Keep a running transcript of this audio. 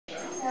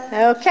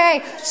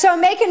Okay, so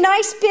make a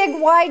nice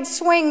big wide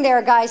swing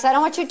there, guys. I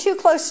don't want you too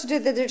close to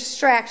the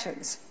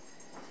distractions.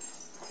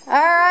 All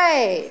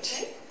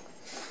right.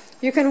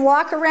 You can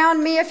walk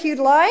around me if you'd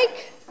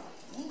like.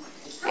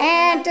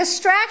 And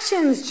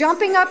distractions,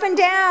 jumping up and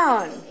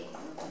down.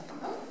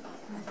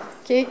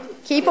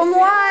 Keep them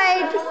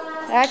wide.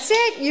 That's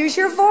it. Use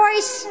your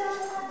voice.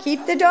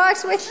 Keep the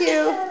dogs with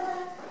you.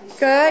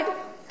 Good.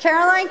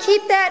 Caroline,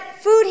 keep that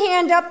food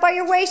hand up by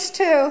your waist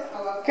too.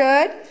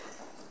 Good.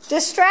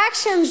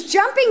 Distractions,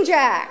 jumping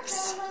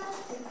jacks.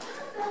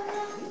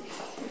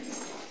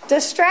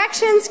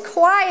 Distractions,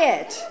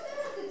 quiet.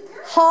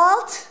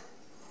 Halt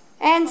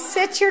and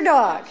sit your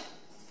dog.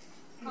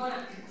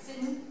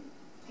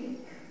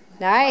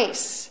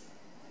 Nice.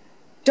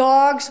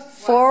 Dogs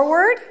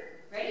forward.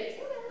 Ready?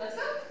 Let's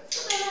go.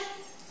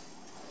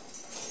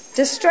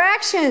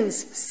 Distractions,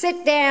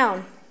 sit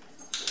down.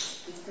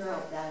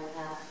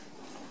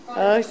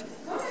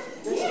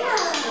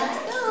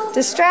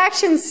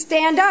 Distractions,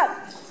 stand up.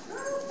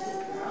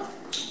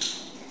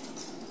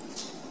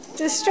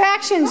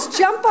 Distractions,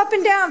 jump up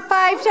and down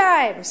 5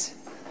 times.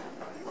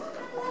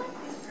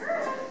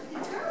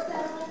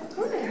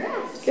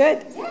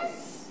 Good.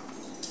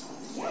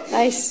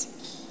 Nice.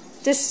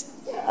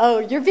 Oh,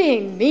 you're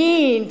being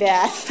mean,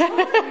 Beth.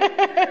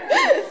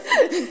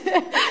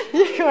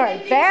 You are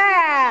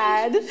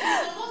bad.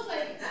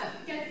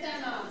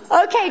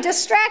 Okay,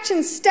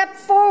 distractions, step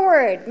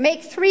forward.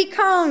 Make 3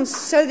 cones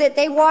so that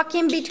they walk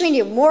in between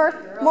you. More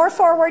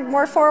forward,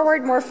 more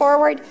forward, more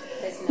forward.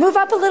 Move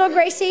up a little,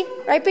 Gracie,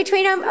 right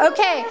between them.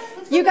 Okay,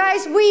 you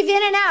guys weave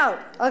in and out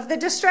of the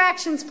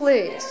distractions,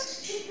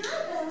 please.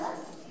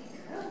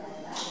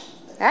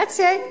 That's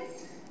it.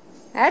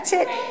 That's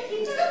it.